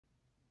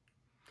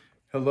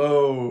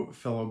Hello,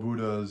 fellow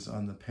Buddhas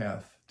on the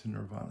path to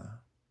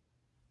Nirvana.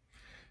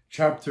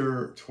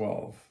 Chapter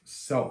 12,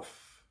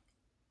 Self.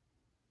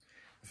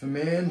 If a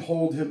man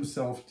hold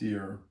himself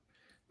dear,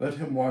 let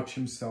him watch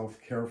himself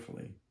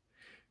carefully.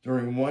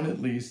 During one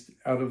at least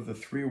out of the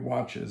 3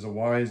 watches, a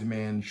wise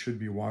man should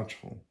be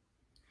watchful.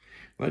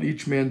 Let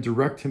each man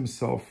direct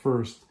himself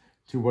first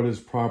to what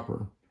is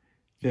proper,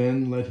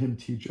 then let him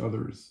teach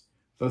others.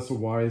 Thus a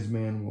wise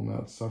man will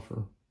not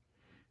suffer.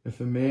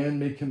 If a man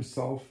make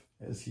himself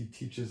as he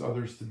teaches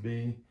others to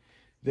be,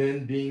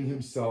 then being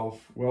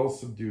himself well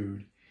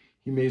subdued,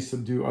 he may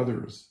subdue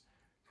others,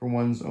 for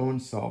one's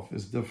own self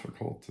is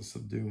difficult to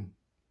subdue.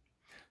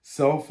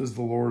 Self is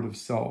the Lord of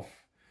self.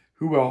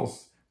 Who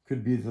else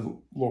could be the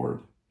Lord?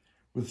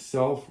 With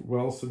self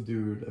well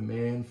subdued, a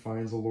man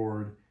finds a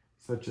Lord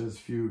such as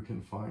few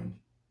can find.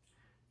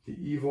 The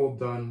evil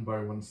done by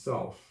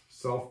oneself,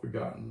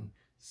 self-begotten,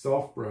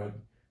 self-bred,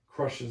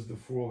 crushes the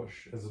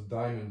foolish as a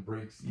diamond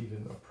breaks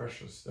even a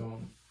precious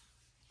stone.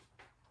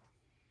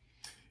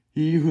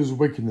 He whose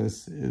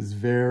wickedness is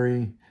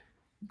very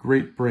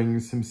great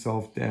brings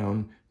himself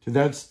down to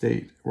that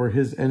state where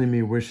his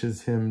enemy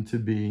wishes him to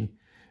be,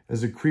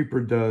 as a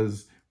creeper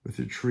does with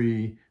a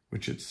tree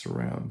which it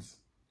surrounds.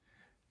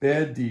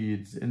 Bad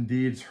deeds and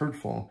deeds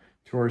hurtful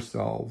to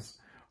ourselves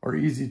are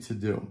easy to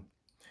do.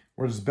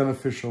 What is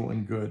beneficial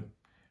and good,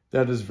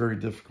 that is very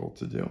difficult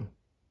to do.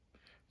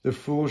 The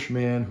foolish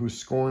man who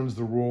scorns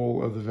the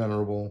rule of the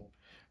venerable,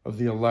 of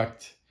the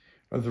elect,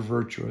 of the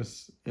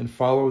virtuous, and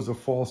follows a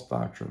false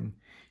doctrine,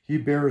 he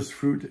bears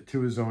fruit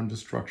to his own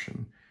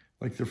destruction,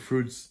 like the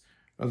fruits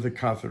of the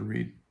katha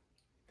reed.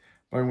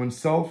 By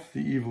oneself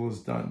the evil is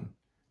done.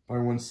 By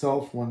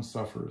oneself one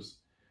suffers.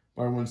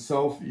 By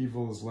oneself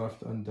evil is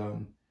left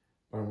undone.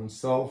 By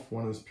oneself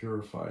one is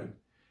purified.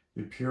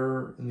 The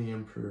pure and the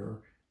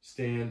impure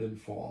stand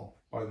and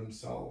fall by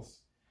themselves,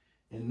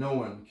 and no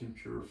one can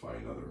purify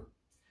another.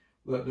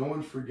 Let no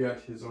one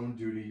forget his own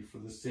duty for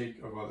the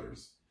sake of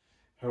others,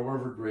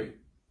 however great.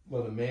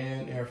 Let a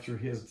man, after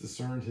he has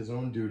discerned his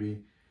own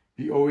duty,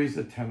 be always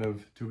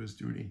attentive to his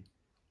duty.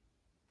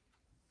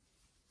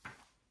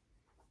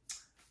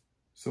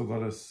 So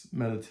let us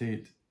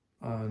meditate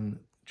on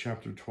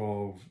chapter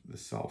 12, the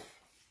self.